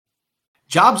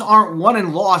Jobs aren't won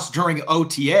and lost during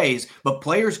OTAs, but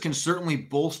players can certainly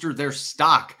bolster their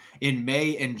stock in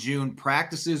May and June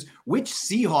practices. Which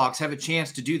Seahawks have a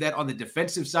chance to do that on the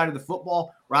defensive side of the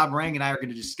football? Rob Rang and I are going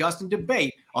to discuss and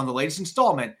debate on the latest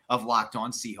installment of Locked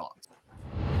On Seahawks.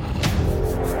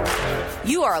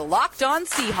 You are Locked On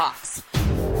Seahawks,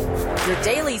 your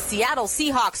daily Seattle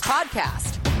Seahawks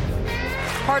podcast.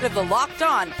 Part of the Locked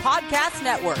On Podcast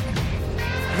Network,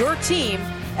 your team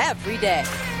every day.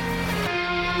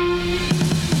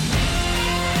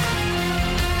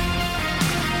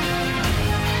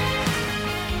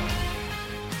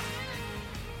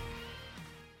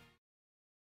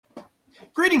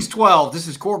 Greetings, 12. This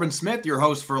is Corbin Smith, your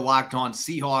host for Locked On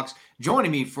Seahawks.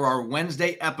 Joining me for our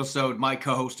Wednesday episode, my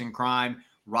co-host in crime,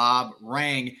 Rob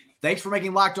Rang. Thanks for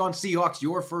making Locked On Seahawks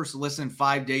your first listen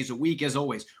 5 days a week. As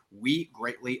always, we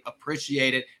greatly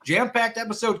appreciate it. Jam-packed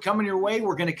episode coming your way.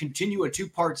 We're going to continue a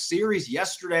two-part series.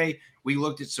 Yesterday, we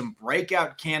looked at some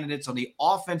breakout candidates on the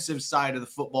offensive side of the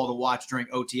football to watch during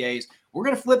OTAs. We're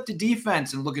going to flip to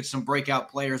defense and look at some breakout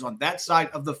players on that side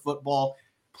of the football.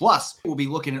 Plus, we'll be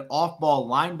looking at off-ball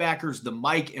linebackers, the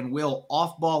Mike and Will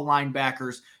off-ball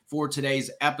linebackers for today's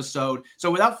episode.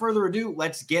 So without further ado,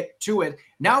 let's get to it.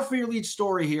 Now for your lead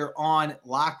story here on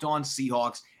Locked On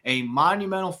Seahawks. A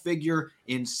monumental figure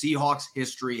in Seahawks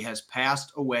history has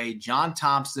passed away. John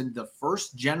Thompson, the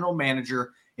first general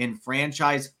manager in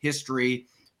franchise history,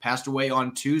 passed away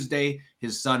on Tuesday.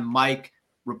 His son Mike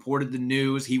reported the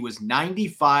news. He was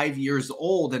 95 years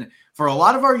old. And for a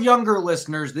lot of our younger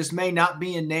listeners, this may not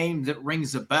be a name that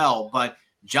rings a bell, but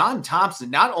John Thompson,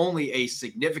 not only a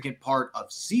significant part of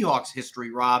Seahawks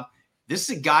history, Rob, this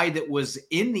is a guy that was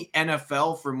in the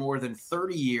NFL for more than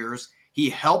 30 years. He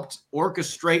helped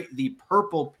orchestrate the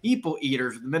Purple People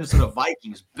Eaters of the Minnesota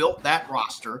Vikings, built that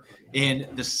roster in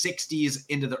the 60s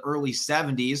into the early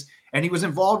 70s, and he was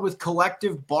involved with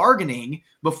collective bargaining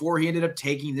before he ended up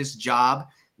taking this job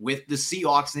with the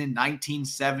Seahawks in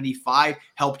 1975,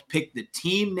 helped pick the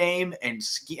team name and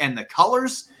the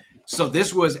colors. So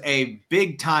this was a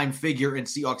big-time figure in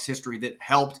Seahawks history that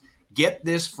helped get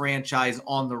this franchise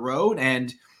on the road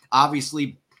and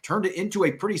obviously turned it into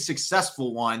a pretty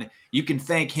successful one. You can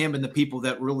thank him and the people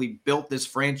that really built this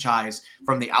franchise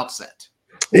from the outset.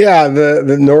 Yeah,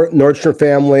 the Nordstrom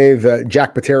family, the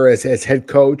Jack Patera as head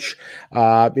coach.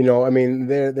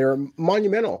 They're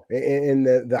monumental in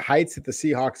the heights that the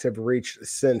Seahawks have reached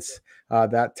since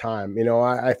that time.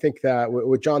 I think that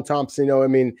with John Thompson,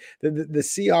 the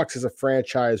Seahawks as a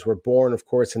franchise were born, of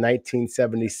course, in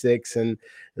 1976, and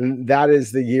that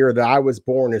is the year that I was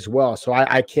born as well. So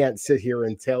I can't sit here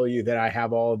and tell you that I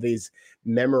have all of these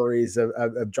memories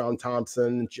of John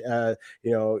Thompson,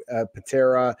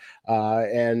 Patera,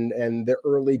 and the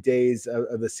early days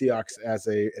of the Seahawks as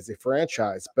a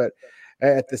franchise. But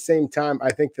at the same time,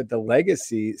 I think that the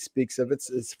legacy speaks of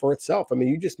it's for itself. I mean,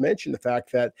 you just mentioned the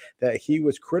fact that he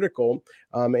was critical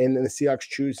in the Seahawks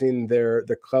choosing their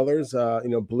colors,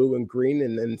 blue and green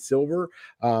and silver.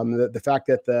 The fact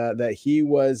that he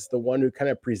was the one who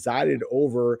kind of presided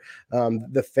over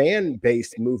the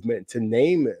fan-based movement to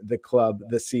name the club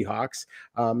the Seahawks.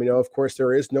 Of course,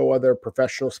 there is no other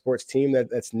professional sports team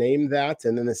that's named that.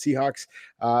 And then the Seahawks,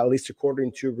 at least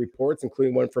according to reports,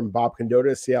 including one from Bob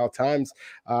Condotta, Seattle Times,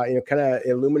 kind of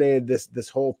illuminated this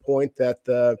whole point that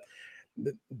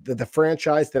the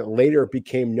franchise that later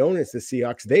became known as the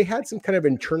Seahawks, they had some kind of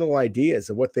internal ideas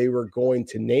of what they were going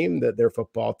to name their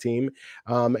football team.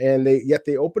 And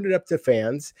they opened it up to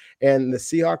fans, and the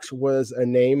Seahawks was a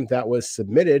name that was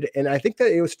submitted. And I think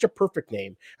that it was such a perfect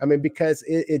name. I mean, because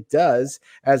it does,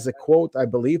 as a quote, I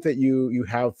believe that you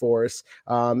have for us,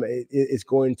 is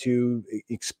going to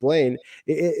explain,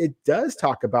 it does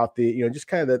talk about the, just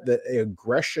kind of the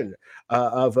aggression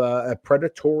of a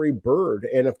predatory bird.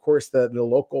 And of course, the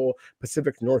local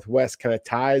Pacific Northwest kind of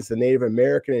ties, the Native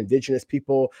American, indigenous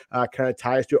people kind of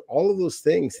ties to all of those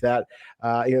things that,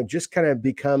 just kind of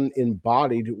become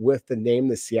embodied with the name,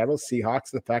 the Seattle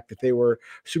Seahawks, and the fact that they were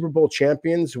Super Bowl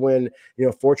champions when,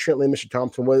 fortunately, Mr.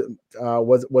 Thompson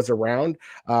was around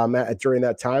during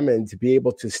that time, and to be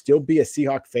able to still be a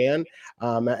Seahawk fan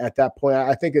at that point,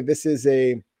 I think that this is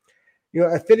a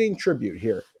fitting tribute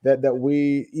here that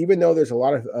we, even though there's a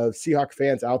lot of Seahawk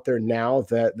fans out there now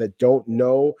that don't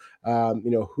know,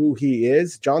 who he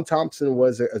is. John Thompson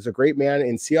was a great man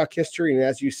in Seahawk history, and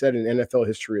as you said, in NFL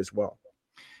history as well.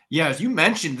 Yeah, as you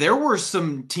mentioned, there were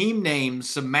some team names,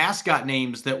 some mascot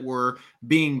names that were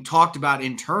being talked about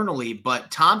internally, but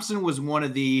Thompson was one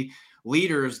of the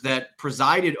leaders that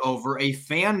presided over a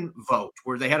fan vote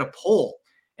where they had a poll,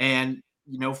 and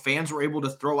fans were able to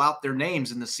throw out their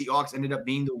names, and the Seahawks ended up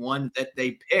being the one that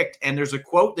they picked. And there's a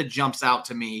quote that jumps out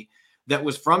to me that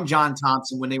was from John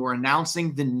Thompson when they were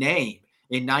announcing the name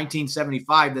in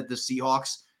 1975 that the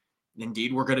Seahawks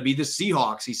indeed were going to be the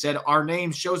Seahawks. He said, "Our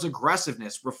name shows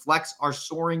aggressiveness, reflects our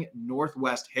soaring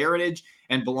Northwest heritage,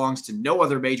 and belongs to no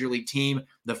other major league team.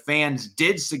 The fans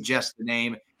did suggest the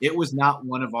name. It was not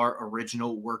one of our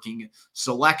original working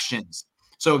selections."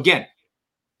 So again,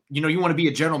 you want to be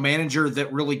a general manager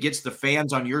that really gets the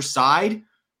fans on your side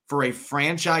for a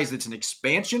franchise that's an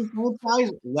expansion franchise.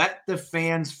 Let the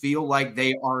fans feel like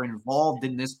they are involved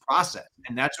in this process.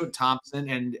 And that's what Thompson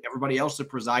and everybody else that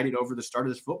presided over the start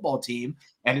of this football team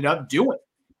ended up doing.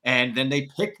 And then they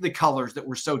picked the colors that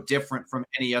were so different from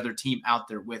any other team out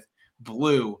there with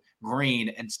blue, green,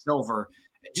 and silver.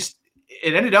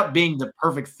 It ended up being the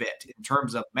perfect fit in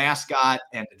terms of mascot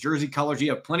and the jersey colors.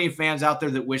 You have plenty of fans out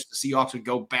there that wish the Seahawks would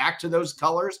go back to those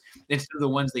colors instead of the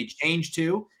ones they changed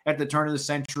to at the turn of the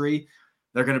century.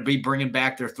 They're going to be bringing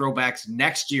back their throwbacks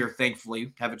next year,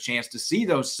 thankfully, have a chance to see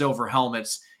those silver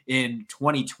helmets in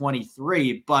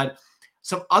 2023. But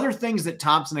some other things that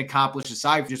Thompson accomplished,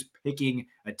 aside from just picking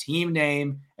a team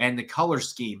name and the color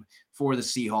scheme for the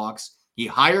Seahawks, he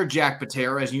hired Jack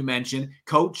Patera, as you mentioned,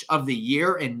 coach of the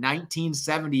year in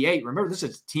 1978. Remember, this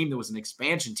is a team that was an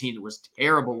expansion team that was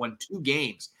terrible, won 2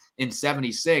 games in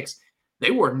 76. They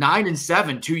were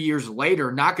 9-7 2 years later,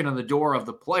 knocking on the door of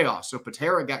the playoffs. So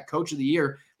Patera got coach of the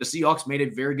year. The Seahawks made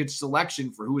a very good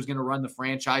selection for who was going to run the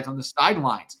franchise on the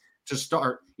sidelines to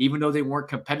start. Even though they weren't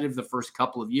competitive the first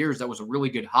couple of years, that was a really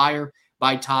good hire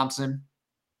by Thompson.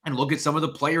 And look at some of the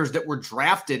players that were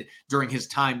drafted during his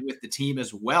time with the team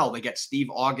as well. They got Steve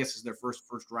August as their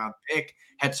first-round pick,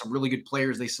 had some really good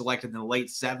players they selected in the late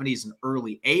 70s and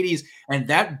early 80s, and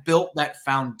that built that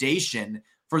foundation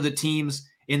for the teams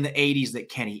in the 80s that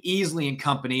Kenny Easley and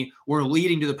company were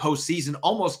leading to the postseason,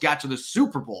 almost got to the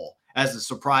Super Bowl as a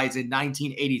surprise in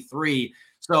 1983.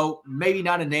 So maybe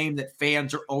not a name that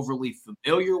fans are overly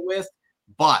familiar with,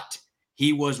 but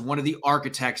he was one of the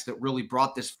architects that really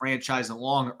brought this franchise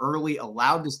along early,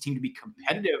 allowed this team to be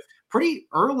competitive pretty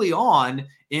early on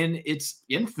in its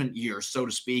infant years, so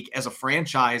to speak, as a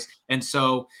franchise. And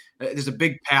so there's a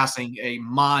big passing, a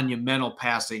monumental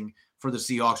passing for the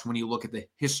Seahawks when you look at the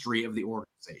history of the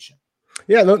organization.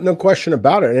 Yeah, no question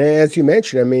about it. And as you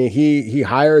mentioned, I mean, he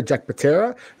hired Jack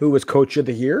Patera, who was coach of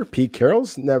the year. Pete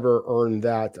Carroll's never earned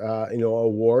that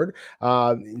award.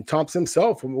 Thompson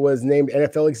himself was named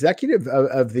NFL Executive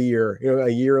of the Year.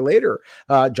 A year later,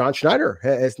 John Schneider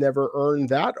has never earned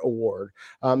that award.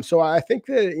 So I think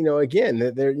that again,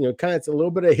 that there kind of it's a little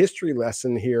bit of a history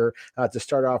lesson here to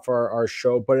start off our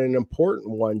show, but an important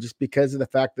one just because of the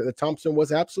fact that the Thompson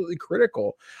was absolutely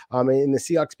critical in the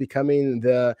Seahawks becoming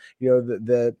the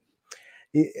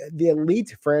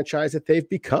elite franchise that they've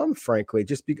become, frankly,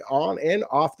 just on and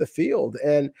off the field.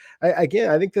 And I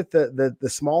think that the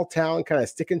small town kind of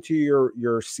sticking to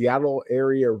your Seattle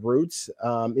area roots,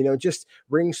 just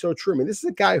rings so true. I mean, this is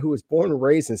a guy who was born and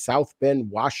raised in South Bend,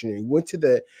 Washington. He went to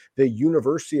the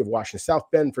University of Washington.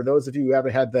 South Bend, for those of you who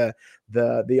haven't had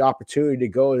the opportunity to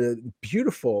go to the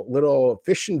beautiful little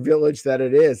fishing village that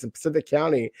it is in Pacific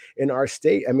County in our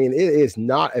state. I mean, it is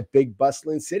not a big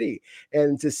bustling city.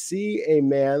 And to see a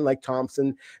man like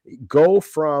Thompson go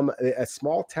from a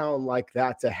small town like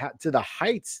that to the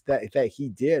heights that he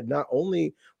did, not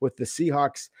only with the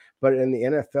Seahawks, but in the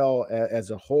NFL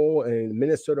as a whole, and the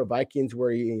Minnesota Vikings,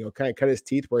 where he kind of cut his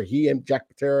teeth, where he and Jack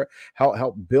Patera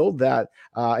helped build that,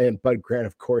 and Bud Grant,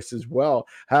 of course, as well,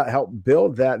 helped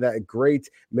build that great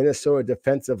Minnesota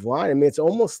defensive line. I mean, it's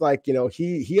almost like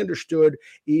he understood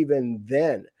even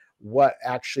then what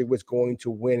actually was going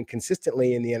to win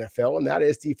consistently in the NFL, and that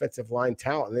is defensive line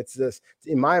talent. And it's this,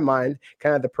 in my mind,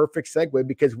 kind of the perfect segue,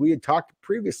 because we had talked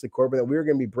previously, Corbin, that we were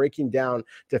going to be breaking down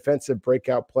defensive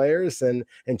breakout players, and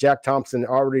Jack Thompson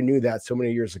already knew that so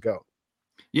many years ago.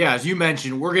 Yeah, as you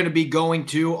mentioned, we're going to be going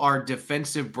to our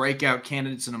defensive breakout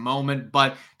candidates in a moment,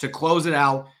 but to close it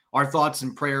out, our thoughts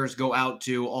and prayers go out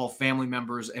to all family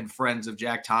members and friends of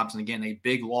Jack Thompson. Again, a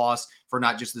big loss for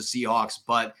not just the Seahawks,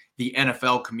 but the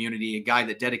NFL community, a guy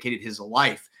that dedicated his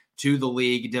life to the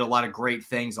league. He did a lot of great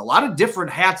things, a lot of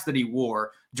different hats that he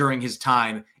wore during his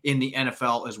time in the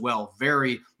NFL as well.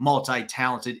 Very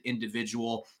multi-talented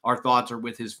individual. Our thoughts are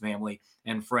with his family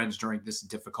and friends during this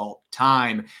difficult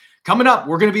time. Coming up,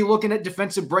 we're going to be looking at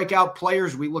defensive breakout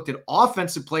players. We looked at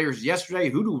offensive players yesterday.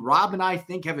 Who do Rob and I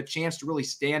think have a chance to really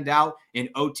stand out in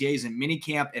OTAs and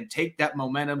minicamp and take that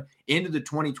momentum into the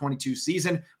 2022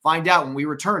 season? Find out when we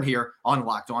return here on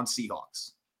Locked On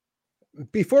Seahawks.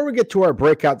 Before we get to our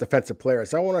breakout defensive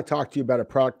players, I want to talk to you about a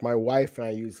product my wife and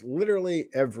I use literally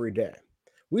every day.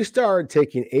 We started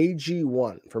taking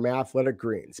AG1 from Athletic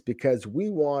Greens because we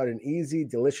want an easy,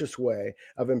 delicious way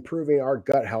of improving our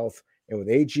gut health. And with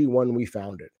AG1, we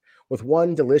found it. With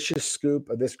one delicious scoop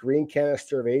of this green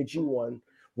canister of AG1,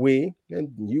 we, and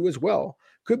you as well,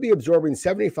 could be absorbing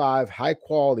 75 high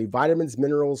quality vitamins,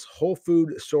 minerals, whole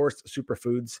food sourced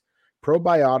superfoods,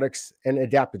 probiotics, and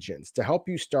adaptogens to help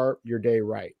you start your day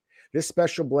right. This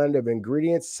special blend of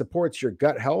ingredients supports your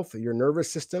gut health, your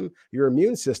nervous system, your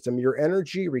immune system, your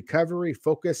energy, recovery,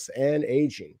 focus, and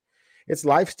aging. It's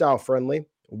lifestyle friendly.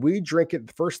 We drink it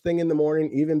the first thing in the morning,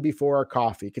 even before our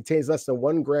coffee. It contains less than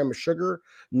 1 gram of sugar,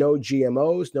 no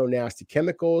GMOs, no nasty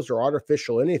chemicals or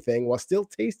artificial anything, while still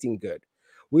tasting good.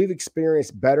 We've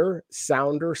experienced better,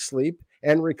 sounder sleep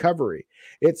and recovery.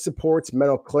 It supports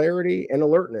mental clarity and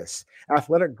alertness.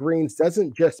 Athletic Greens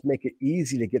doesn't just make it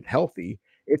easy to get healthy,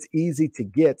 it's easy to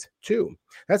get too.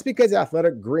 That's because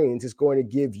Athletic Greens is going to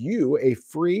give you a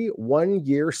free 1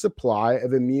 year supply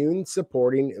of immune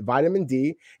supporting vitamin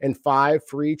D and 5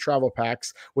 free travel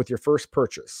packs with your first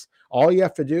purchase. All you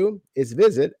have to do is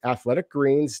visit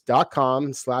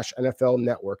athleticgreens.com/NFL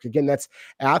network. Again, that's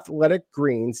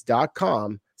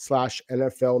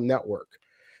athleticgreens.com/NFL network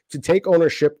to take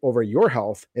ownership over your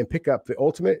health and pick up the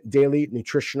ultimate daily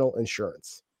nutritional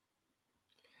insurance.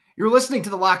 You're listening to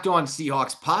the Locked On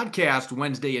Seahawks podcast,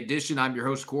 Wednesday edition. I'm your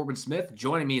host, Corbin Smith.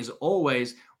 Joining me as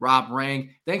always, Rob Rang.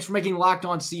 Thanks for making Locked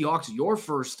On Seahawks your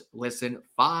first listen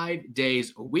 5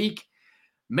 days a week.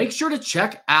 Make sure to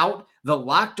check out the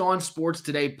Locked On Sports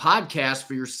Today podcast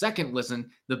for your second listen.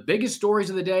 The biggest stories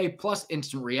of the day, plus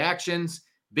instant reactions,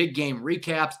 big game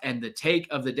recaps, and the take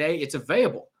of the day. It's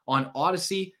available on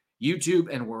Odyssey, YouTube,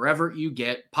 and wherever you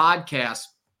get podcasts.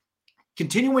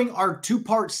 Continuing our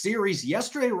two-part series,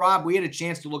 yesterday, Rob, we had a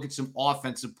chance to look at some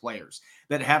offensive players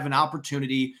that have an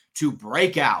opportunity to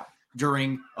break out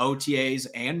during OTAs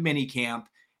and minicamp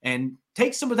and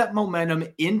take some of that momentum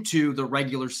into the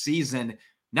regular season.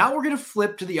 Now we're going to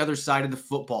flip to the other side of the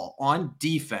football on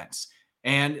defense.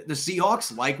 And the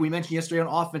Seahawks, like we mentioned yesterday on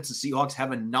offense, the Seahawks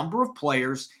have a number of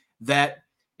players that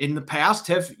in the past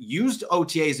have used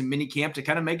OTAs and minicamp to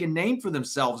kind of make a name for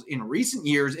themselves. In recent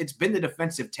years, it's been the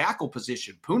defensive tackle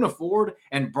position. Poona Ford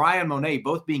and Brian Monet,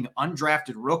 both being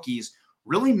undrafted rookies,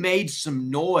 really made some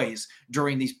noise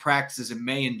during these practices in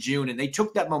May and June, and they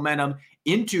took that momentum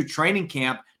into training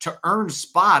camp to earn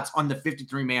spots on the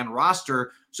 53-man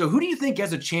roster. So who do you think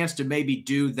has a chance to maybe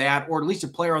do that, or at least a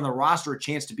player on the roster, a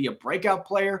chance to be a breakout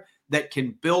player that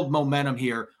can build momentum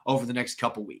here over the next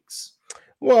couple weeks?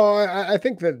 Well, I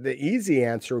think that the easy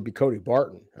answer would be Cody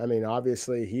Barton. I mean,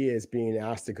 obviously, he is being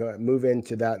asked to move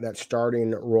into that starting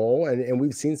role, and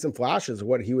we've seen some flashes of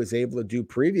what he was able to do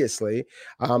previously.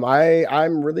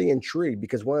 I'm really intrigued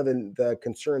because one of the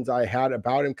concerns I had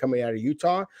about him coming out of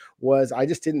Utah was I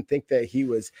just didn't think that he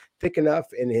was thick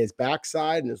enough in his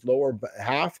backside and his lower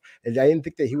half, and I didn't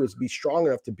think that he would be strong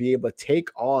enough to be able to take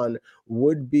on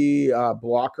would-be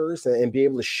blockers and be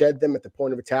able to shed them at the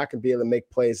point of attack and be able to make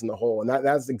plays in the hole. And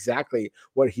that's exactly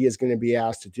what he is going to be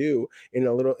asked to do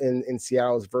in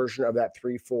Seattle's version of that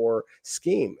 3-4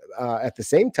 scheme. At the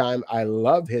same time, I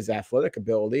love his athletic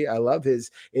ability. I love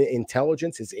his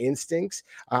intelligence, his instincts.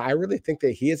 I really think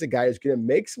that he is a guy who's going to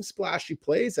make some splashy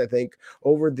plays, I think,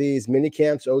 over these mini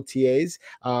camps, OTAs,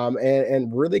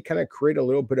 and really kind of create a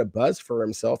little bit of buzz for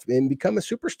himself and become a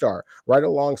superstar right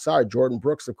alongside Jordan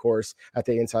Brooks, of course, at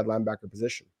the inside linebacker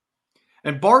position.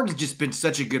 And Barton's just been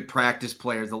such a good practice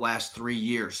player the last 3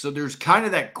 years. So there's kind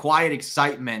of that quiet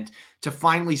excitement to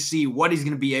finally see what he's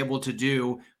going to be able to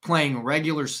do playing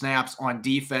regular snaps on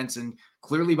defense. And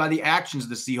clearly by the actions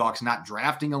of the Seahawks, not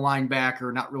drafting a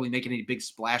linebacker, not really making any big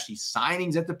splashy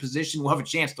signings at the position. We'll have a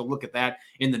chance to look at that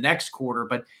in the next quarter.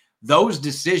 But those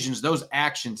decisions, those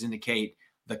actions indicate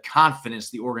the confidence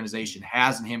the organization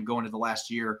has in him going into the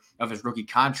last year of his rookie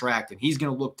contract, and he's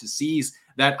going to look to seize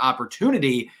that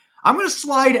opportunity. I'm going to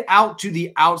slide out to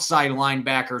the outside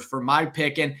linebackers for my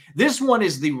pick, and this one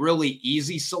is the really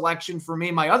easy selection for me.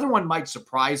 My other one might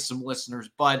surprise some listeners,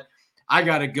 but I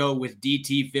got to go with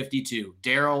DT52,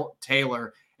 Darrell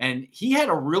Taylor. And he had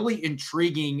a really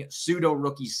intriguing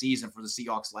pseudo-rookie season for the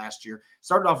Seahawks last year.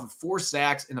 Started off with 4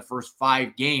 sacks in the first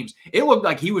 5 games. It looked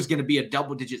like he was going to be a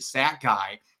double-digit sack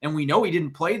guy. And we know he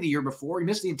didn't play the year before. He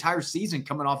missed the entire season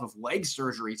coming off of leg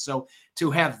surgery. So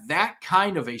to have that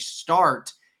kind of a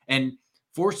start and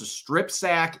force a strip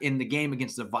sack in the game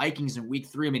against the Vikings in week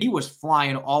 3, I mean, he was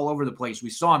flying all over the place.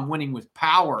 We saw him winning with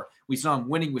power. We saw him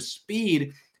winning with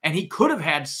speed. And he could have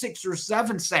had 6 or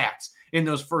 7 sacks in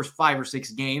those first 5 or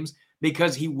 6 games.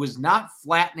 because he was not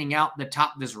flattening out the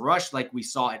top of this rush like we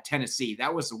saw at Tennessee.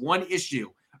 That was the one issue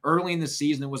early in the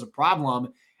season that was a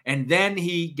problem. And then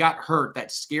he got hurt,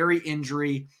 that scary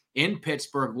injury in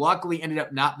Pittsburgh. Luckily, ended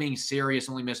up not being serious,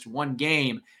 only missed one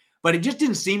game. But it just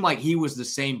didn't seem like he was the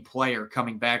same player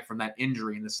coming back from that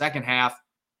injury. In the second half,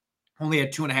 only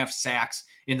had 2.5 sacks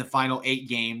in the final 8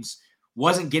 games.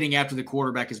 Wasn't getting after the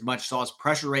quarterback as much, saw his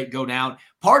pressure rate go down.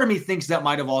 Part of me thinks that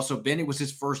might have also been it was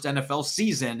his first NFL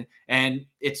season, and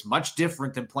it's much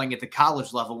different than playing at the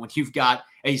college level when you've got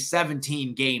a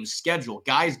 17-game schedule.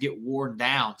 Guys get worn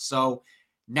down. So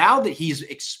now that he's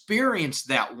experienced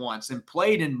that once and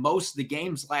played in most of the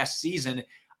games last season,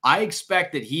 I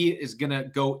expect that he is going to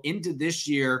go into this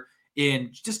year in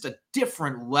just a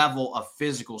different level of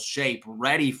physical shape,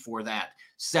 ready for that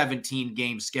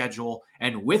 17-game schedule.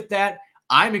 And with that,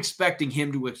 I'm expecting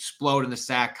him to explode in the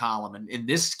sack column. And in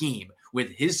this scheme,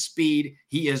 with his speed,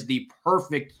 he is the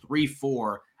perfect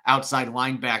 3-4 outside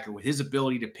linebacker with his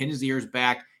ability to pin his ears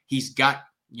back. He's got,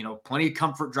 plenty of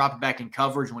comfort dropping back in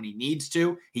coverage when he needs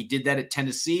to. He did that at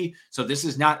Tennessee. So this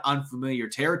is not unfamiliar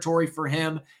territory for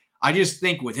him. I just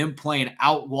think with him playing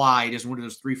out wide as one of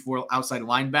those 3-4 outside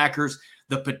linebackers,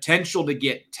 the potential to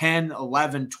get 10,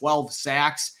 11, 12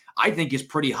 sacks, I think is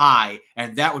pretty high.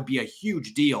 And that would be a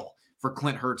huge deal for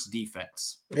Clint Hurtt's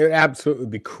defense. It would absolutely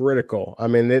be critical. I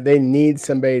mean, they need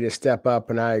somebody to step up,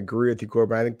 and I agree with you,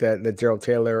 Corbin. I think that Darrell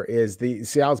Taylor is the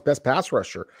Seattle's best pass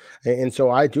rusher, and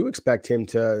so I do expect him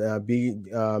to be,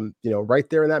 right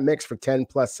there in that mix for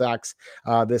 10+ sacks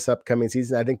this upcoming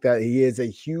season. I think that he is a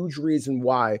huge reason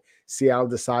why Seattle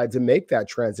decided to make that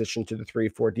transition to the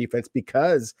 3-4 defense,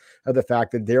 because of the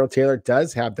fact that Darrell Taylor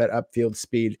does have that upfield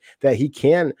speed, that he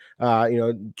can,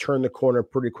 turn the corner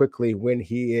pretty quickly when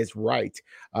he is right.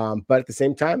 But at the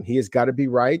same time, he has got to be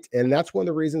right. And that's one of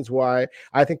the reasons why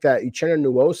I think that Uchenna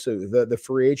Nwosu, the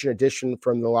free agent addition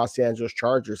from the Los Angeles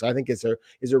Chargers, I think is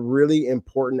a really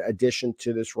important addition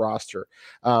to this roster.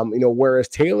 Whereas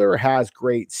Taylor has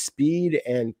great speed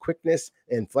and quickness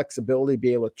and flexibility,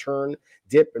 be able to turn,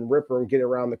 dip, and ripper and get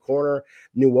around the corner,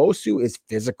 Nwosu is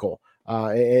physical.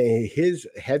 His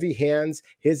heavy hands,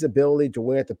 his ability to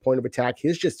win at the point of attack,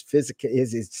 his just physical,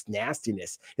 his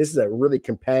nastiness. This is a really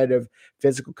competitive,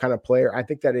 physical kind of player. I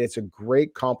think that it's a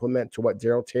great compliment to what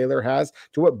Darrell Taylor has,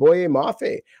 to what Boye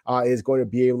Mafe is going to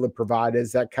be able to provide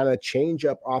as that kind of change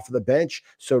up off of the bench,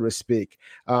 so to speak.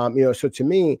 So to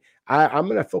me, I'm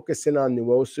going to focus in on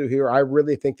Nwosu here. I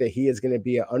really think that he is going to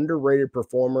be an underrated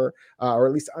performer, or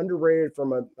at least underrated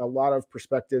from a lot of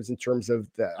perspectives in terms of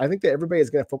that. I think that everybody is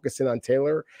going to focus in on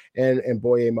Taylor and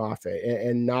Boye Mafe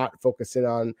and not focus in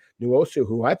on Nwosu,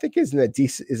 who I think is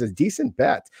a decent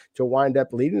bet to wind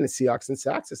up leading the Seahawks in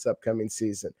sacks this upcoming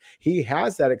season. He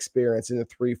has that experience in the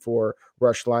 3-4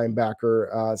 rush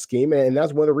linebacker scheme, and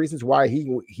that's one of the reasons why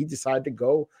he decided to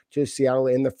go to Seattle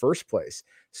in the first place.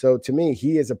 So to me,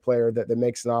 he is a player that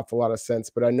makes an awful lot of sense.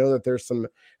 But I know that there's some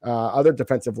other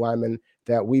defensive linemen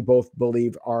that we both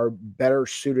believe are better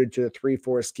suited to the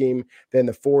 3-4 scheme than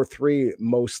the 4-3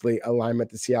 mostly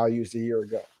alignment that Seattle used a year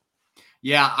ago.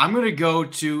 Yeah, I'm going to go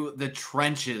to the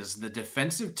trenches, the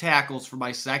defensive tackles for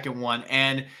my second one.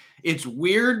 And it's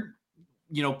weird,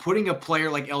 putting a player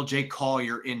like LJ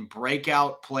Collier in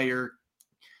breakout player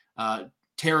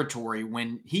territory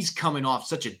when he's coming off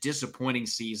such a disappointing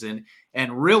season.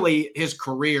 And really, his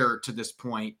career to this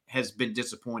point has been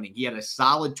disappointing. He had a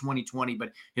solid 2020,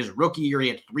 but his rookie year, he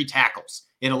had 3 tackles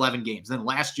in 11 games. Then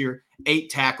last year, 8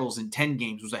 tackles in 10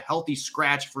 games. It was a healthy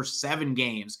scratch for 7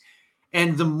 games.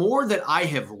 And the more that I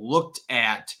have looked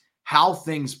at how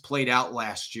things played out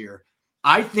last year,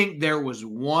 I think there was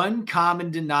one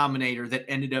common denominator that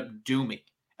ended up dooming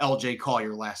LJ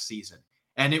Collier last season,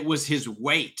 and it was his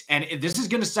weight. And this is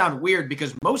going to sound weird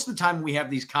because most of the time we have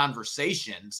these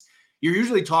conversations, you're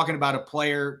usually talking about a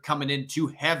player coming in too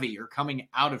heavy or coming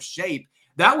out of shape.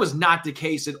 That was not the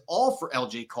case at all for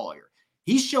LJ Collier.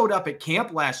 He showed up at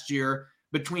camp last year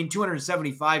between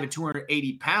 275 and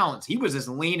 280 pounds. He was as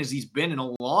lean as he's been in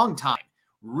a long time.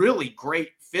 Really great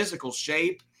physical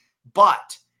shape,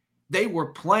 but they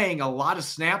were playing a lot of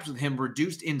snaps with him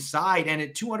reduced inside, and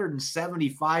at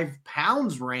 275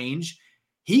 pounds range,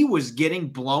 he was getting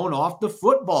blown off the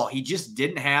football. He just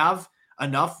didn't have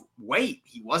enough weight.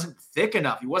 He wasn't thick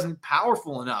enough. He wasn't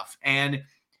powerful enough, and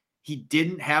he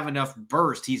didn't have enough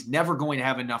burst. He's never going to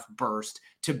have enough burst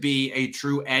to be a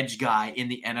true edge guy in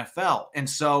the NFL. And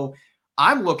so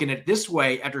I'm looking at it this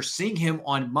way after seeing him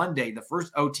on Monday, the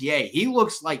first OTA. He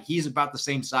looks like he's about the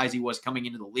same size he was coming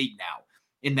into the league now,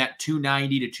 in that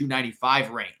 290 to 295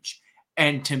 range.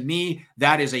 And to me,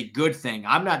 that is a good thing.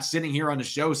 I'm not sitting here on the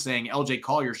show saying LJ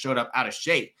Collier showed up out of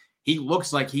shape. He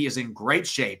looks like he is in great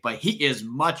shape, but he is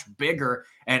much bigger.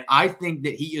 And I think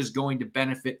that he is going to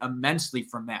benefit immensely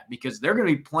from that because they're going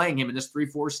to be playing him in this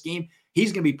 3-4 scheme.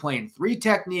 He's going to be playing 3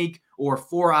 technique or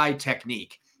 4-eye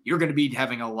technique. You're going to be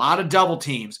having a lot of double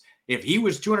teams. If he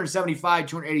was 275,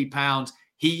 280 pounds,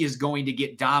 he is going to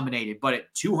get dominated. But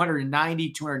at 290,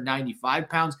 295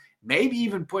 pounds, maybe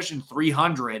even pushing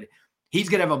 300, he's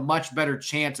going to have a much better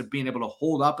chance of being able to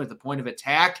hold up at the point of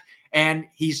attack. And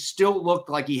he still looked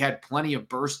like he had plenty of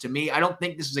burst to me. I don't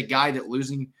think this is a guy that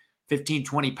losing 15,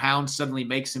 20 pounds suddenly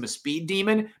makes him a speed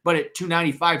demon. But at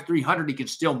 295, 300, he can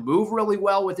still move really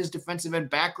well with his defensive end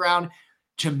background.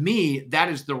 To me, that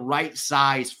is the right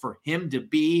size for him to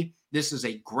be. This is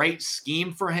a great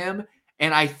scheme for him.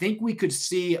 And I think we could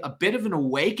see a bit of an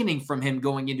awakening from him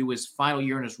going into his final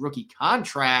year in his rookie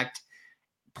contract,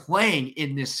 playing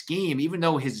in this scheme, even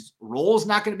though his role is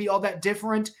not going to be all that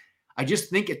different. I just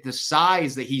think at the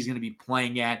size that he's going to be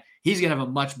playing at, he's going to have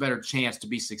a much better chance to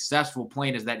be successful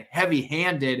playing as that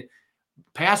heavy-handed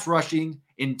pass rushing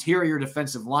interior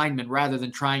defensive lineman rather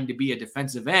than trying to be a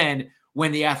defensive end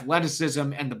when the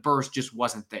athleticism and the burst just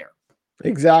wasn't there.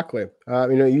 Exactly.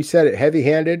 You said it,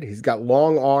 heavy-handed. He's got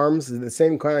long arms. The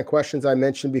same kind of questions I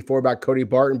mentioned before about Cody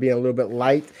Barton being a little bit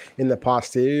light in the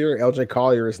posterior. LJ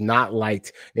Collier is not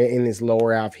light in his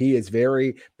lower half. He is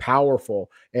very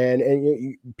powerful.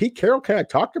 And Pete Carroll kind of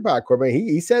talked about it, Corbin.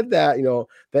 He said that,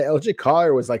 that LJ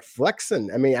Collier was like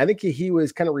flexing. I mean, I think he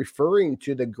was kind of referring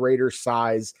to the greater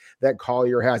size that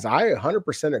Collier has. I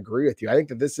 100% agree with you. I think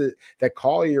that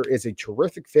Collier is a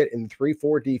terrific fit in the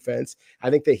 3-4 defense.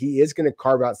 I think that he is going to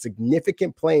carve out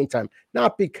significant playing time,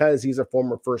 not because he's a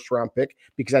former first-round pick,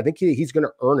 because I think he's going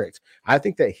to earn it. I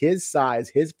think that his size,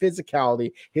 his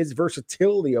physicality, his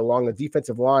versatility along the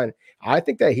defensive line, I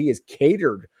think that he is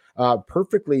catered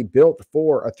perfectly built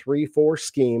for a 3-4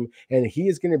 scheme, and he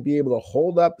is going to be able to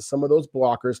hold up some of those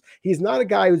blockers. He's not a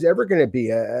guy who's ever going to be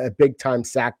a big-time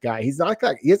sack guy. He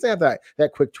doesn't have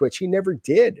that quick twitch. He never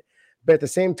did. But at the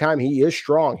same time, he is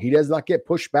strong. He does not get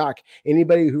pushed back.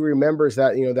 Anybody who remembers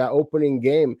that, that opening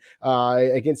game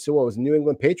against what was New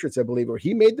England Patriots, I believe, where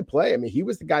he made the play. I mean, he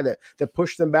was the guy that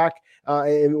pushed them back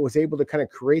and was able to kind of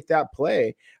create that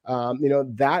play.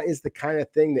 That is the kind of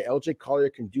thing that LJ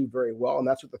Collier can do very well. And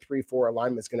that's what the 3-4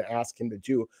 alignment is going to ask him to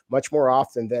do much more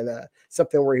often than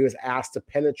something where he was asked to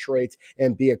penetrate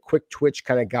and be a quick twitch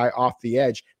kind of guy off the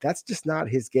edge. That's just not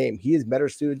his game. He is better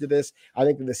suited to this. I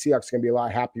think that the Seahawks are going to be a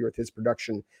lot happier with his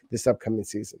production this upcoming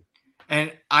season.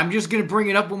 And I'm just going to bring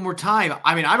it up one more time.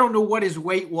 I mean, I don't know what his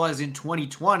weight was in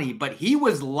 2020, but he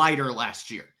was lighter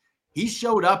last year. He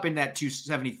showed up in that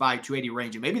 275, 280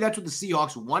 range, and maybe that's what the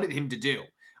Seahawks wanted him to do.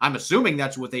 I'm assuming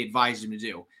that's what they advised him to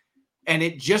do. And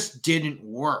it just didn't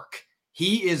work.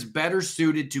 He is better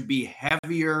suited to be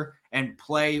heavier and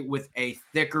play with a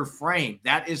thicker frame.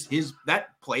 That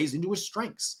plays into his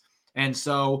strengths. And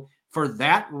so for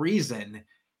that reason,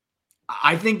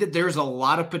 I think that there's a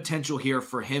lot of potential here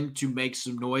for him to make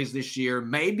some noise this year.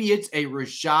 Maybe it's a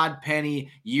Rashad Penny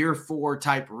year 4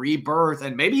 type rebirth,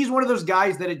 and maybe he's one of those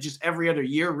guys that it just every other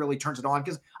year really turns it on,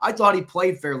 because I thought he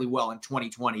played fairly well in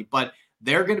 2020, but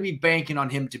they're going to be banking on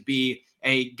him to be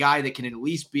a guy that can at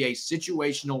least be a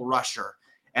situational rusher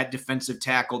at defensive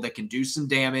tackle that can do some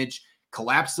damage,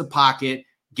 collapse the pocket,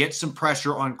 get some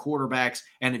pressure on quarterbacks.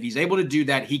 And if he's able to do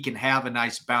that, he can have a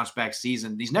nice bounce back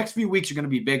season. These next few weeks are going to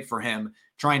be big for him,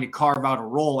 trying to carve out a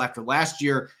role after last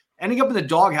year ending up in the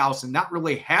doghouse and not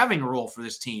really having a role for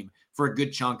this team for a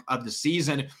good chunk of the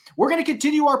season. We're going to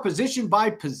continue our position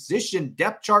by position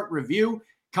depth chart review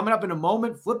coming up in a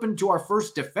moment, flipping to our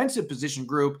first defensive position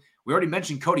group. We already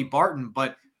mentioned Cody Barton,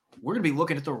 but we're going to be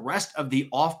looking at the rest of the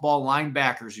off-ball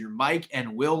linebackers, your Mike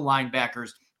and Will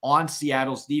linebackers on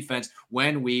Seattle's defense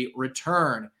when we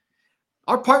return.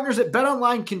 Our partners at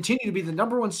BetOnline continue to be the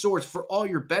 #1 source for all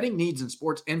your betting needs and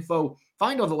sports info.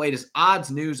 Find all the latest odds,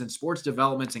 news, and sports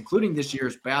developments, including this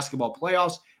year's basketball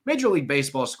playoffs, Major League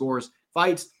Baseball scores,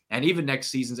 fights, and even next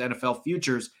season's NFL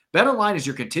futures. BetOnline is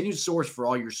your continued source for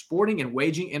all your sporting and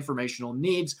wagering informational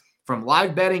needs. From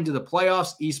live betting to the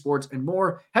playoffs, esports, and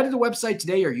more, head to the website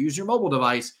today or use your mobile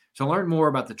device to learn more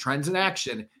about the trends in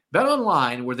action.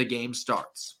 BetOnline, where the game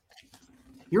starts.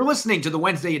 You're listening to the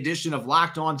Wednesday edition of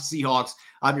Locked On Seahawks.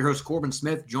 I'm your host, Corbin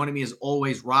Smith. Joining me as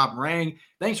always, Rob Rang.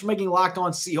 Thanks for making Locked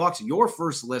On Seahawks your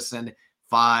first listen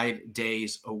 5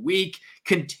 days a week.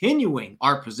 Continuing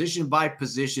our position by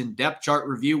position depth chart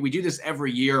review. We do this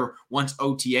every year once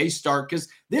OTAs start, because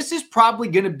this is probably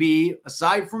going to be,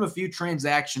 aside from a few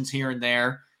transactions here and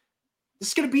there, this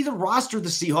is going to be the roster the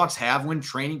Seahawks have when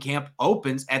training camp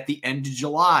opens at the end of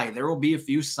July. There will be a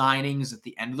few signings at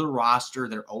the end of the roster.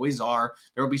 There always are.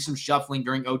 There will be some shuffling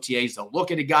during OTAs. They'll look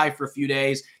at a guy for a few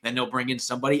days, then they'll bring in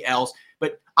somebody else.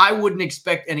 But I wouldn't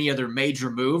expect any other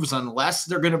major moves unless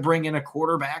they're going to bring in a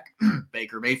quarterback,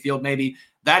 Baker Mayfield maybe.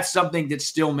 That's something that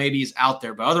still maybe is out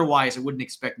there. But otherwise, I wouldn't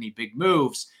expect any big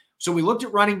moves. So we looked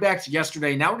at running backs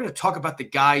yesterday. Now we're going to talk about the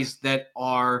guys that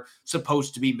are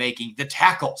supposed to be making the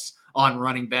tackles on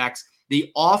running backs, the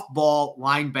off-ball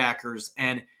linebackers.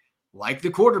 And like the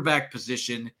quarterback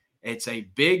position, it's a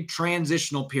big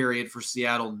transitional period for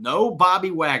Seattle. No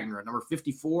Bobby Wagner, number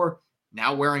 54,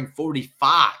 now wearing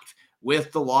 45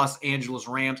 with the Los Angeles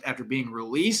Rams after being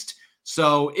released.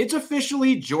 So it's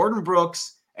officially Jordan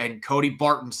Brooks and Cody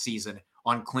Barton season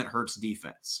on Clint Hurtt's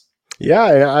defense.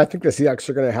 Yeah, and I think the Seahawks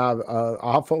are going to have an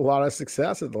awful lot of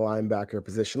success at the linebacker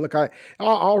position. Look,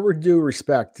 I'll due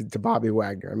respect to Bobby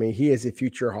Wagner. I mean, he is a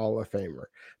future Hall of Famer.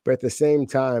 But at the same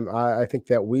time, I think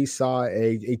that we saw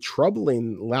a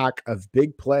troubling lack of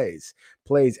big plays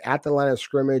at the line of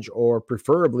scrimmage or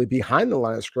preferably behind the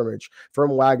line of scrimmage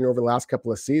from Wagner over the last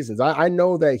couple of seasons. I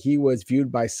know that he was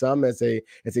viewed by some as a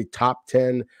top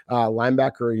 10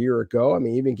 linebacker a year ago. I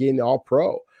mean, even getting the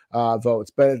All-Pro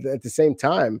votes. But at the same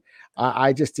time,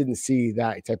 I just didn't see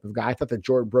that type of guy. I thought that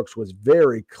Jordan Brooks was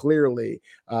very clearly,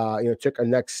 took a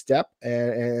next step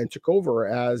and took over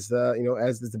as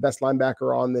the best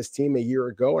linebacker on this team a year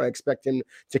ago. And I expect him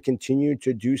to continue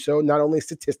to do so, not only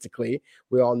statistically.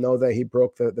 We all know that he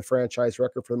broke the franchise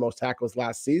record for the most tackles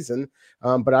last season.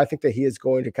 But I think that he is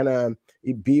going to kind of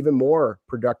be even more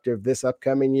productive this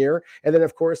upcoming year. And then,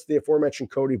 of course, the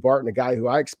aforementioned Cody Barton, a guy who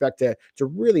I expect to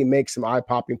really make some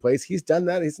eye-popping plays. He's done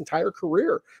that his entire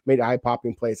career, made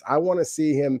eye-popping plays. I want to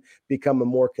see him become a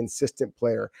more consistent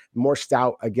player, more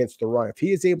stout against the run. If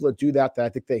he is able to do that, I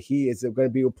think that he is going to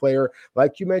be a player,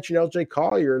 like you mentioned, LJ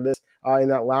Collier in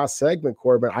that last segment,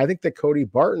 Corbin. I think that Cody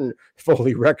Barton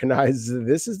fully recognizes that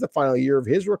this is the final year of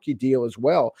his rookie deal as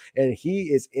well, and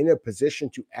he is in a position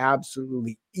to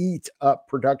absolutely eat up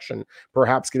production,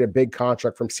 perhaps get a big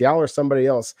contract from Seattle or somebody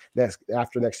else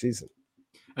after next season.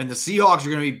 And the Seahawks are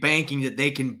going to be banking that they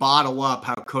can bottle up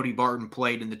how Cody Barton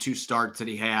played in the 2 starts that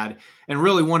he had. And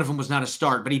really, one of them was not a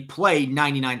start, but he played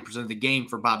 99% of the game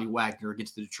for Bobby Wagner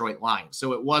against the Detroit Lions.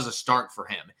 So it was a start for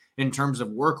him in terms of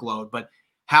workload. But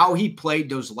how he played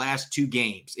those last 2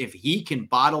 games, if he can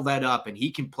bottle that up and he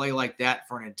can play like that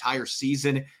for an entire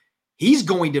season, he's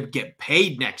going to get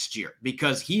paid next year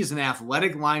because he's an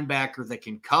athletic linebacker that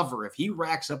can cover. If he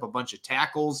racks up a bunch of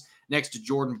tackles next to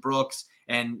Jordan Brooks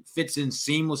and fits in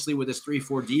seamlessly with his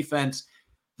 3-4 defense,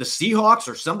 the Seahawks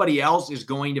or somebody else is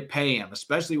going to pay him,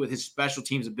 especially with his special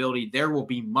teams ability. There will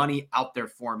be money out there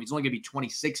for him. He's only going to be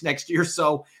 26 next year.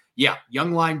 So, yeah,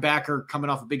 young linebacker coming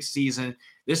off a big season.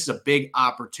 This is a big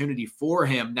opportunity for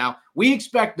him. Now, we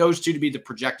expect those two to be the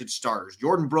projected starters.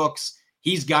 Jordan Brooks,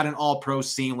 he's got an all-pro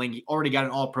ceiling. He already got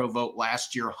an all-pro vote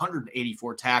last year,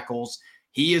 184 tackles.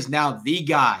 He is now the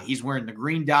guy. He's wearing the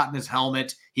green dot in his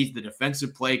helmet. He's the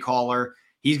defensive play caller.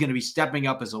 He's going to be stepping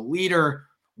up as a leader.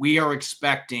 We are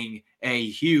expecting a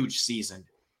huge season,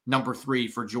 number 3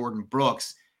 for Jordan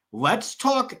Brooks. Let's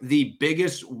talk the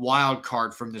biggest wild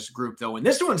card from this group, though. And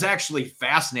this one's actually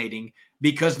fascinating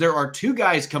because there are 2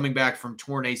 guys coming back from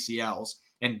torn ACLs,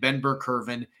 and Ben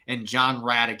Burr-Kirven and John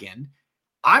Radigan.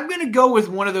 I'm going to go with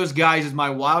one of those guys as my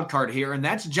wild card here, and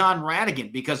that's John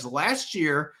Radigan, because last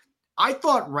year I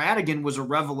thought Radigan was a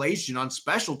revelation on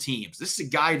special teams. This is a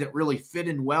guy that really fit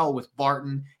in well with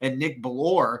Barton and Nick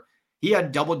Bellore. He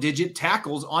had double-digit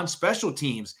tackles on special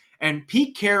teams. And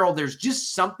Pete Carroll, there's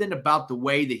just something about the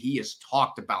way that he has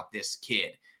talked about this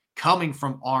kid coming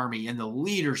from Army and the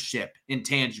leadership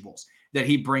intangibles that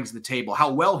he brings to the table,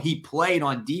 how well he played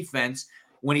on defense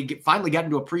when he finally got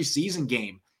into a preseason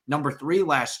game, number 3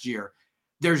 last year.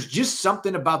 There's just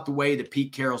something about the way that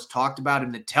Pete Carroll's talked about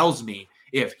him that tells me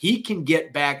if he can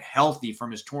get back healthy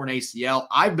from his torn ACL,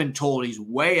 I've been told he's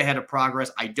way ahead of progress.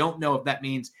 I don't know if that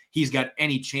means he's got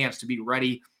any chance to be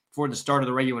ready for the start of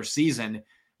the regular season,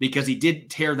 because he did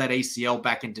tear that ACL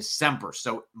back in December,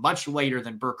 so much later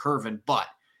than Burr-Kirven. But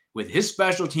with his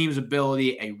special teams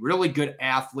ability, a really good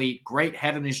athlete, great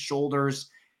head on his shoulders,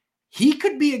 he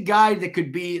could be a guy that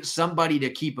could be somebody to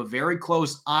keep a very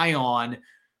close eye on,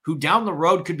 who down the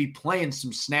road could be playing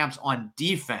some snaps on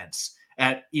defense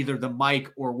at either the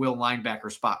Mike or Will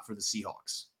linebacker spot for the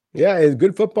Seahawks. Yeah, a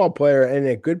good football player and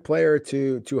a good player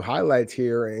to highlight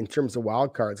here in terms of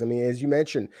wild cards. I mean, as you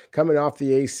mentioned, coming off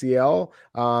the ACL,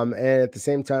 and at the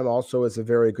same time also is a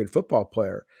very good football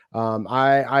player.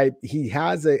 He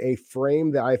has a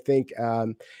frame that I think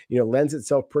lends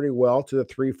itself pretty well to the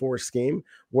 3-4 scheme.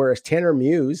 Whereas Tanner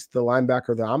Muse, the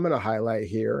linebacker that I'm going to highlight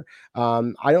here,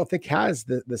 I don't think has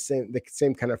the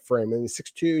same kind of frame. I mean,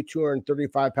 6'2",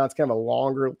 235 pounds, kind of a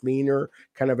longer, leaner,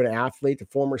 kind of an athlete, a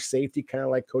former safety, kind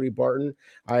of like Cody Barton.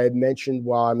 I had mentioned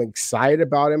while I'm excited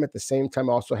about him, at the same time,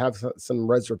 I also have some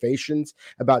reservations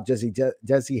about does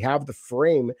he have the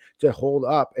frame to hold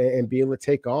up and be able to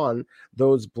take on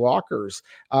those blockers.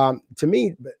 To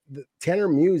me, Tanner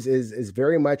Muse is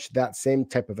very much that same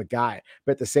type of a guy.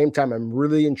 But at the same time, I'm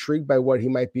really intrigued by what he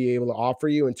might be able to offer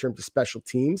you in terms of special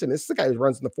teams. And this is the guy who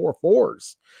runs in the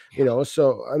 4.4s,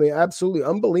 So I mean, absolutely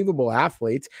unbelievable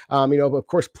athlete. Of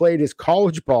course, played his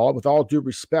college ball with all due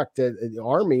respect at the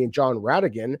Army and John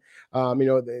Radigan.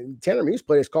 Tanner Muse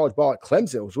played his college ball at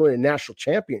Clemson, was winning national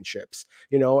championships,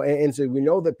 and so we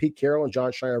know that Pete Carroll and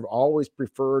John Schneider have always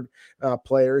preferred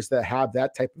players that have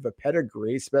that type of a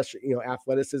pedigree, especially,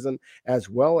 athleticism, as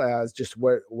well as just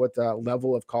what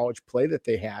level of college play that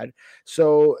they had.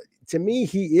 So to me,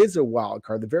 he is a wild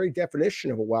card, the very definition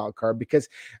of a wild card, because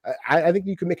I think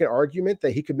you can make an argument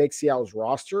that he could make Seattle's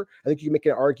roster. I think you can make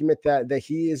an argument that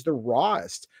he is the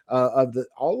rawest of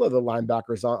all of the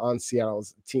linebackers on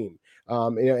Seattle's team.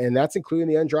 And that's including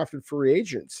the undrafted free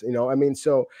agents.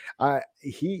 So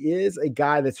he is a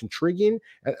guy that's intriguing.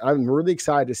 I'm really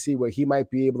excited to see what he might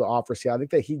be able to offer Seattle. I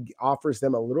think that he offers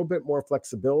them a little bit more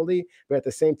flexibility, but at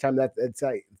the same time,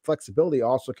 flexibility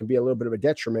also can be a little bit of a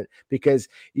detriment, because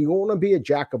you want to be a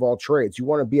jack of all trades. You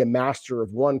want to be a master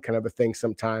of one kind of a thing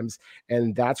sometimes.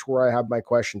 And that's where I have my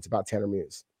questions about Tanner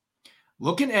Muse.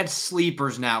 Looking at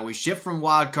sleepers now, we shift from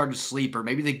wild card to sleeper.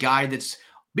 Maybe the guy that's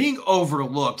being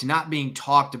overlooked, not being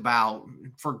talked about,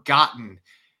 forgotten.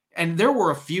 And there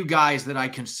were a few guys that I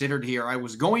considered here. I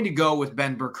was going to go with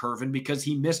Ben Burr-Kirven because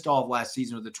he missed all of last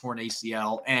season with a torn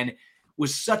ACL and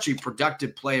was such a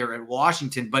productive player at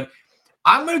Washington. But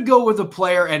I'm going to go with a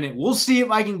player, and we'll see if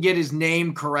I can get his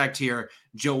name correct here.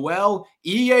 Joel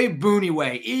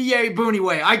Iyiegbuniwe.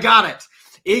 Iyiegbuniwe. I got it.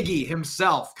 Iggy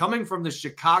himself, coming from the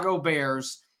Chicago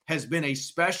Bears, has been a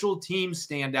special team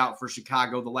standout for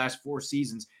Chicago the last 4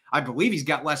 seasons. I believe he's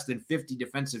got less than 50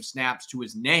 defensive snaps to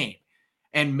his name.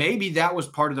 And maybe that was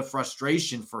part of the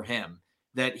frustration for him,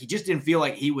 that he just didn't feel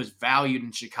like he was valued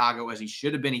in Chicago as he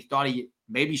should have been. He thought he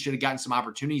maybe should have gotten some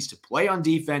opportunities to play on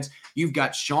defense. You've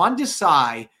got Sean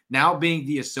Desai now being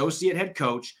the associate head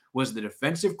coach, was the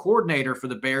defensive coordinator for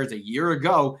the Bears a year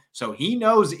ago, so he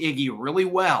knows Iggy really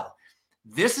well.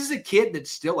 This is a kid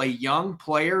that's still a young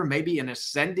player, maybe an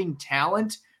ascending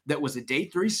talent, that was a day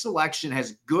 3 selection,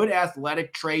 has good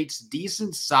athletic traits,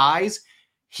 decent size.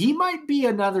 He might be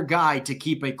another guy to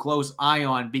keep a close eye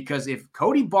on, because if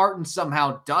Cody Barton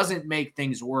somehow doesn't make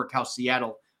things work how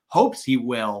Seattle hopes he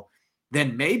will,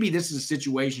 then maybe this is a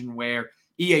situation where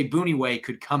Iyiegbuniwe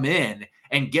could come in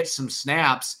and get some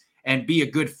snaps and be a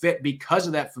good fit because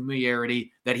of that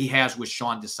familiarity that he has with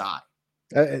Sean Desai.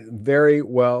 Very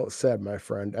well said, my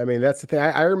friend. I mean, that's the thing.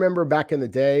 I remember back in the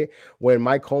day when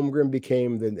Mike Holmgren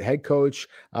became the head coach,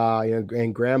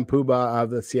 and Graham Puba of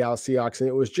the Seattle Seahawks,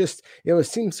 and it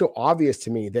seemed so obvious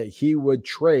to me that he would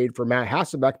trade for Matt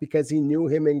Hasselbeck because he knew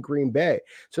him in Green Bay.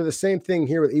 So the same thing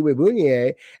here with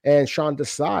Iyiegbuniwe and Sean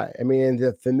Desai. I mean,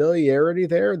 the familiarity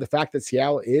there, the fact that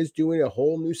Seattle is doing a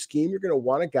whole new scheme, you're going to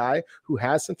want a guy who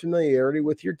has some familiarity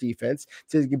with your defense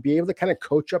to be able to kind of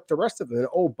coach up the rest of them. And,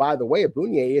 oh, by the way,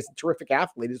 Iyiegbuniwe is a terrific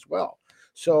athlete as well.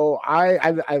 So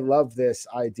I love this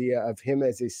idea of him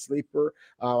as a sleeper.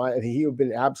 I think he would have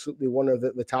been absolutely one of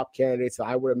the top candidates that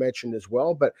I would have mentioned as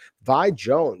well. But Vi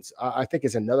Jones, I think,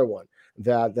 is another one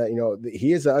that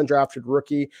he is an undrafted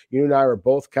rookie. You and I are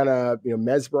both kind of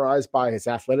mesmerized by his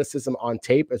athleticism on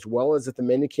tape as well as at the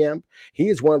minicamp. He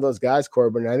is one of those guys,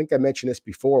 Corbin. I think I mentioned this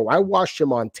before. When I watched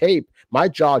him on tape, my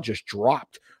jaw just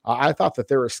dropped. I thought that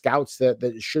there were scouts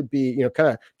that should be, kind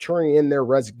of turning in their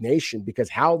resignation, because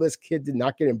how this kid did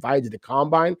not get invited to the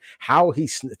combine, how he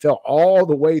fell all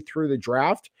the way through the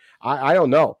draft, I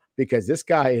don't know, because this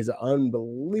guy is an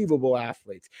unbelievable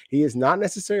athlete. He is not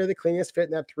necessarily the cleanest fit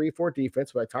in that 3-4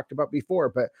 defense, what I talked about before,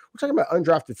 but we're talking about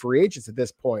undrafted free agents at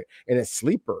this point and a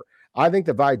sleeper. I think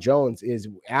that Vi Jones is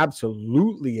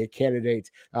absolutely a candidate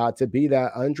to be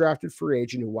that undrafted free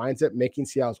agent who winds up making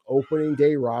Seattle's opening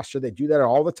day roster. They do that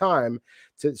all the time.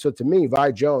 So to me,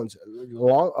 Vi Jones,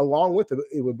 along with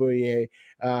it would be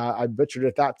I butchered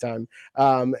it that time.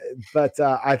 But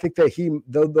I think that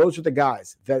those are the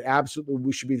guys that absolutely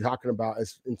we should be talking about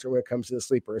when it comes to the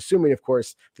sleeper, assuming, of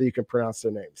course, that you can pronounce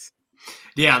their names.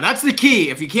 Yeah, that's the key.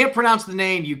 If you can't pronounce the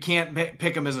name, you can't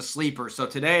pick him as a sleeper. So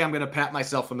today I'm going to pat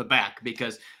myself on the back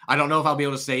because I don't know if I'll be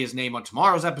able to say his name on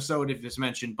tomorrow's episode if it's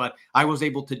mentioned, but I was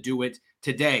able to do it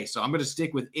today. So I'm going to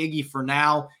stick with Iggy for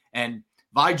now. And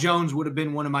Vi Jones would have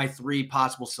been one of my 3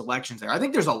 possible selections there. I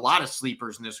think there's a lot of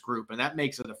sleepers in this group, and that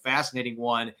makes it a fascinating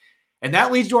one. And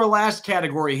that leads to our last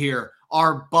category here,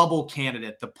 our bubble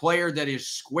candidate, the player that is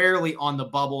squarely on the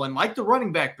bubble. And like the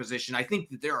running back position, I think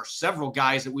that there are several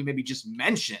guys that we maybe just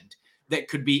mentioned that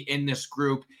could be in this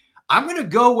group. I'm going to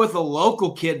go with a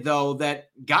local kid, though,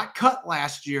 that got cut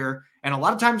last year. And a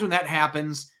lot of times when that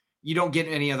happens, you don't get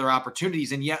any other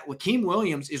opportunities. And yet Lakeem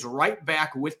Williams is right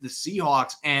back with the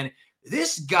Seahawks. And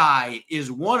this guy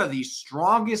is one of the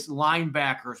strongest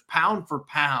linebackers, pound for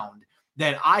pound,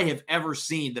 that I have ever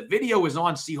seen. The video is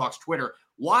on Seahawks Twitter.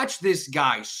 Watch this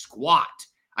guy squat.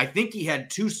 I think he had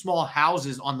 2 small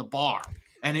houses on the bar,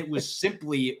 and it was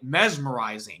simply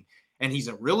mesmerizing. And he's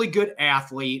a really good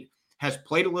athlete, has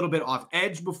played a little bit off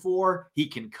edge before. He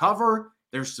can cover.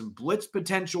 There's some blitz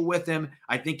potential with him.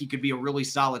 I think he could be a really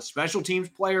solid special teams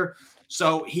player.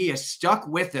 So he has stuck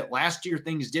with it. Last year,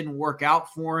 things didn't work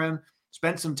out for him.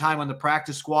 Spent some time on the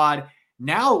practice squad.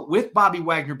 Now, with Bobby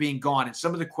Wagner being gone and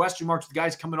some of the question marks, the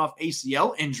guys coming off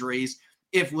ACL injuries,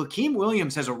 if Lakeem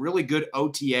Williams has a really good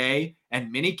OTA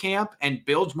and minicamp and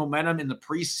builds momentum in the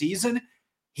preseason,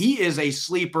 he is a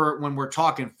sleeper when we're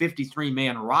talking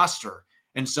 53-man roster.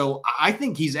 And so I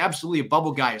think he's absolutely a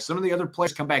bubble guy. If some of the other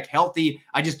players come back healthy,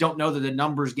 I just don't know that the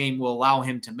numbers game will allow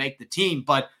him to make the team.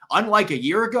 But unlike a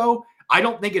year ago, I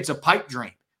don't think it's a pipe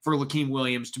dream for Lakeem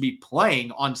Williams to be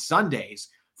playing on Sundays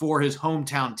for his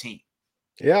hometown team.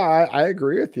 Yeah, I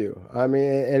agree with you. I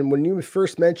mean, and when you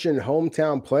first mentioned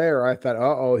hometown player, I thought,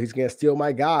 oh, he's going to steal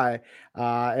my guy.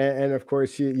 And of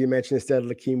course, you mentioned instead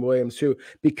Lakeem Williams, who,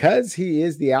 because he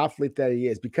is the athlete that he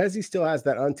is, because he still has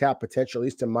that untapped potential, at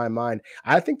least in my mind,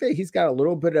 I think that he's got a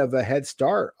little bit of a head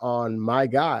start on my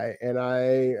guy. And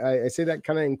I say that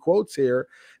kind of in quotes here.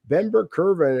 Ben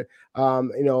Burke-Kirven, from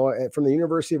the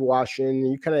University of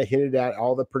Washington, you kind of hinted at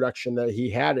all the production that he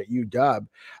had at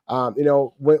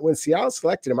UW. When Seattle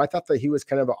selected him, I thought that he was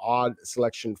kind of an odd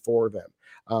selection for them.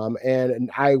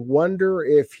 And I wonder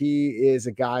if he is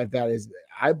a guy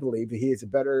I believe that he is a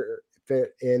better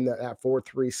fit in that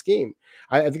 4-3 scheme.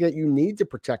 I think that you need to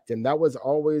protect him. That was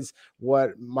always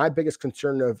what my biggest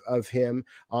concern of him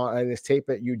on his tape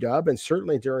at UW, and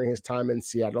certainly during his time in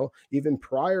Seattle, even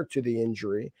prior to the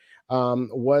injury,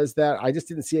 was that I just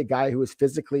didn't see a guy who was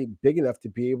physically big enough to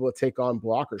be able to take on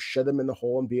blockers, shut them in the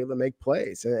hole, and be able to make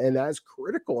plays. And that is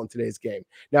critical in today's game.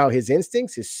 Now, his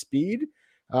instincts, his speed,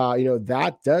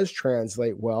 that does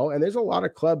translate well. And there's a lot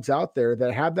of clubs out there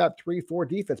that have that 3-4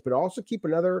 defense, but also keep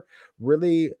another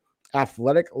really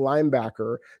athletic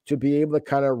linebacker to be able to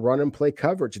kind of run and play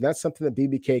coverage. And that's something that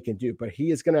BBK can do, but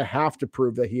he is going to have to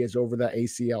prove that he is over that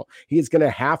ACL. He is going to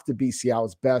have to be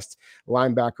Seattle's best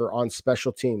linebacker on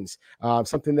special teams.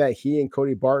 Something that he and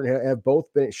Cody Barton have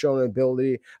both been shown an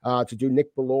ability to do.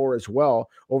 Nick Bellore as well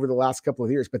over the last couple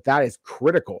of years, but that is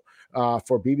critical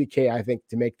for BBK, I think,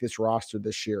 to make this roster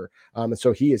this year. And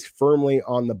so he is firmly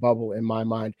on the bubble in my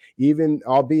mind, even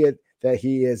albeit that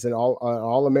he is an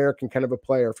all-American kind of a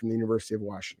player from the University of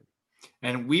Washington.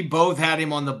 And we both had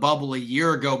him on the bubble a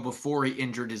year ago before he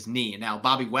injured his knee. Now,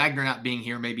 Bobby Wagner not being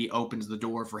here maybe opens the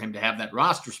door for him to have that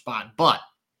roster spot, but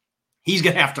he's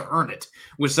going to have to earn it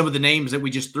with some of the names that we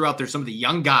just threw out there, some of the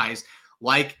young guys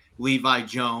like Levi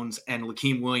Jones and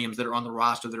Lakeem Williams that are on the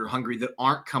roster that are hungry, that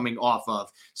aren't coming off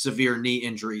of severe knee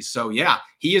injuries. So, yeah,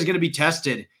 he is going to be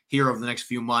tested here over the next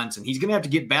few months, and he's going to have to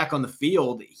get back on the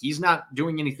field. He's not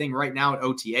doing anything right now at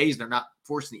OTAs. They're not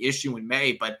forcing the issue in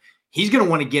May, but he's going to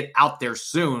want to get out there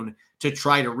soon to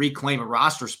try to reclaim a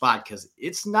roster spot because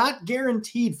it's not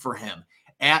guaranteed for him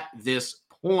at this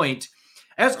point.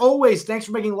 As always, thanks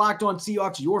for making Locked On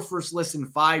Seahawks your first listen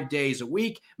 5 days a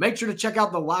week. Make sure to check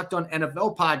out the Locked On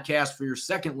NFL podcast for your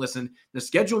second listen. The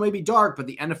schedule may be dark, but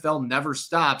the NFL never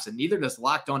stops, and neither does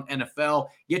Locked On NFL.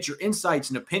 Get your insights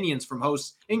and opinions from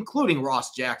hosts, including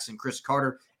Ross Jackson, Chris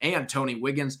Carter, and Tony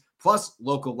Wiggins, plus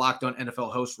local Locked On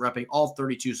NFL hosts repping all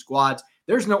 32 squads.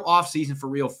 there's no offseason for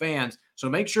real fans. So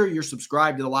make sure you're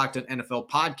subscribed to the Locked On NFL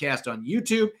podcast on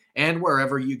YouTube and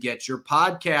wherever you get your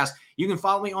podcast. You can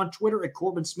follow me on Twitter at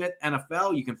Corbin Smith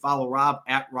NFL. You can follow Rob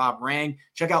at Rob Rang.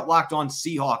 Check out Locked On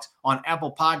Seahawks on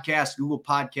Apple Podcasts, Google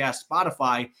Podcasts,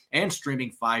 Spotify, and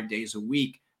streaming 5 days a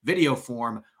week, video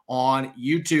form on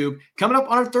YouTube. Coming up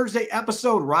on our Thursday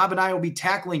episode, Rob and I will be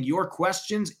tackling your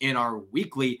questions in our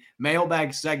weekly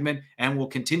mailbag segment, and we'll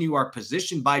continue our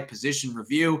position-by-position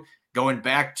review, going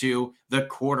back to the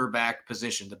quarterback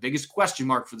position, the biggest question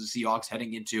mark for the Seahawks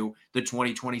heading into the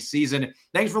 2020 season.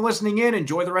 Thanks for listening in.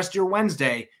 Enjoy the rest of your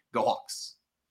Wednesday. Go Hawks.